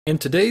In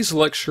today's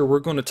lecture, we're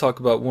going to talk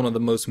about one of the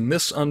most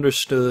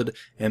misunderstood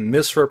and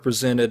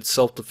misrepresented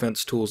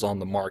self-defense tools on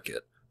the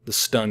market, the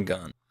stun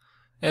gun.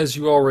 As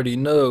you already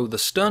know, the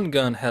stun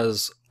gun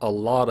has a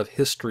lot of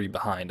history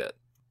behind it.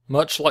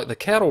 Much like the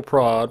cattle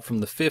prod from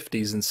the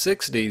 50s and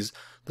 60s,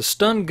 the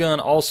stun gun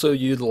also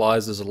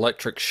utilizes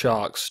electric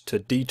shocks to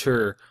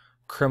deter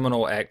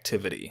criminal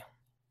activity.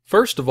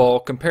 First of all,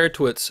 compared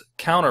to its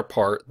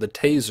counterpart, the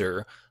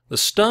taser, the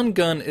stun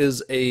gun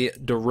is a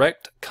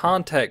direct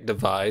contact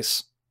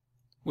device,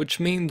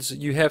 which means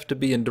you have to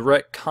be in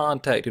direct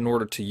contact in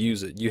order to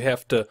use it. You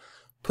have to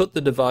put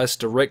the device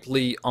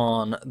directly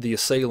on the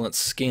assailant's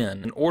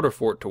skin in order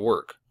for it to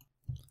work.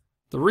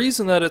 The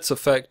reason that it's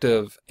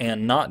effective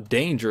and not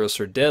dangerous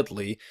or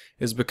deadly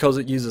is because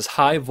it uses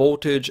high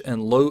voltage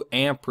and low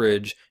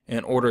amperage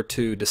in order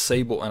to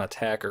disable an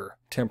attacker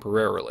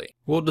temporarily.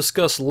 We'll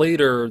discuss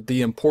later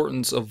the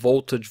importance of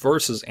voltage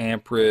versus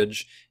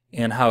amperage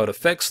and how it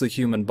affects the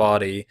human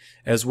body,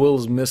 as well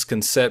as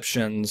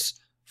misconceptions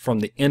from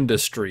the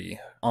industry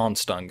on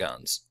stun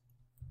guns.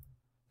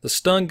 The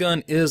stun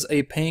gun is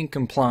a pain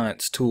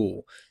compliance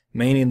tool,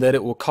 meaning that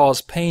it will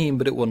cause pain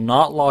but it will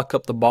not lock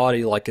up the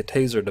body like a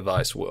taser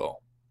device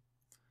will.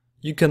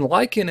 You can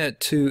liken it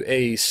to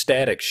a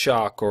static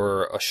shock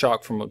or a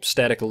shock from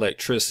static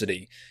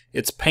electricity.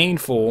 It's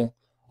painful,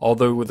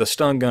 although with a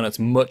stun gun it's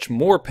much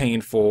more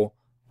painful,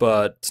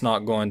 but it's not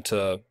going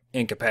to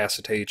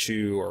incapacitate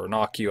you or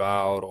knock you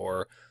out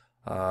or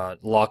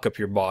lock up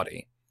your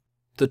body.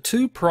 The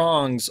two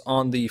prongs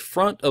on the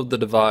front of the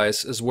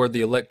device is where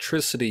the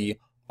electricity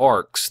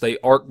arcs. They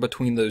arc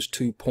between those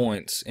 2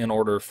 points in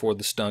order for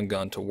the stun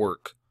gun to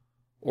work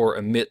or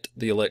emit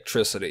the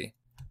electricity.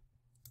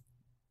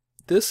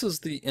 This is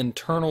the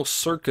internal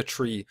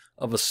circuitry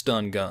of a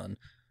stun gun.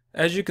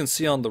 As you can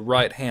see on the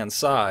right hand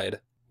side,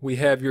 we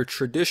have your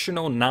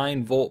traditional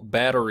 9-volt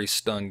battery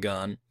stun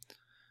gun.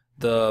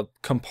 The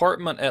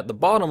compartment at the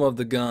bottom of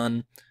the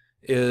gun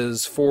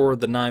is for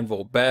the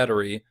 9-volt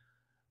battery.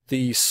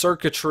 The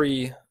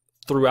circuitry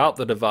throughout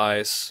the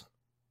device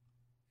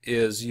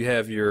is you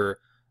have your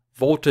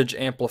voltage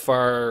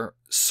amplifier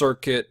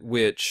circuit,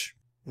 which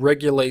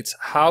regulates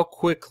how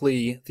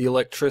quickly the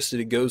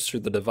electricity goes through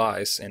the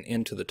device and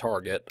into the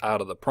target out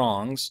of the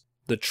prongs.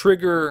 The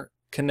trigger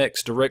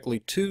connects directly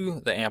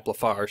to the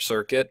amplifier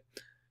circuit,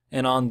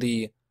 and on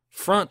the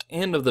front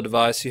end of the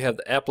device you have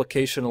the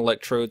application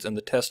electrodes and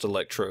the test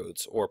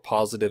electrodes, or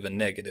positive and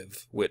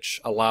negative, which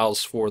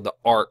allows for the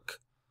arc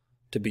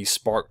to be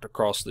sparked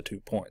across the 2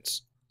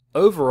 points.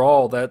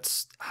 Overall,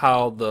 that's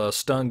how the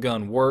stun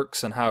gun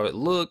works and how it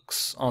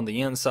looks on the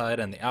inside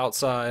and the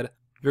outside.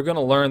 You're going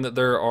to learn that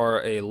there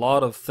are a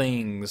lot of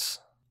things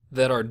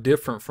that are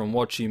different from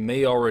what you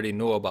may already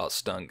know about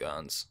stun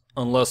guns.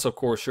 Unless, of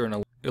course, you're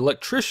an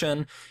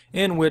electrician,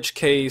 in which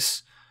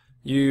case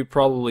you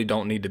probably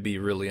don't need to be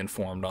really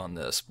informed on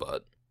this.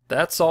 But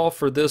that's all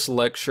for this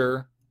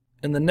lecture.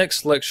 In the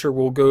next lecture,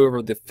 we'll go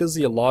over the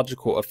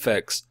physiological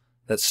effects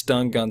that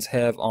stun guns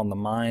have on the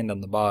mind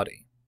and the body.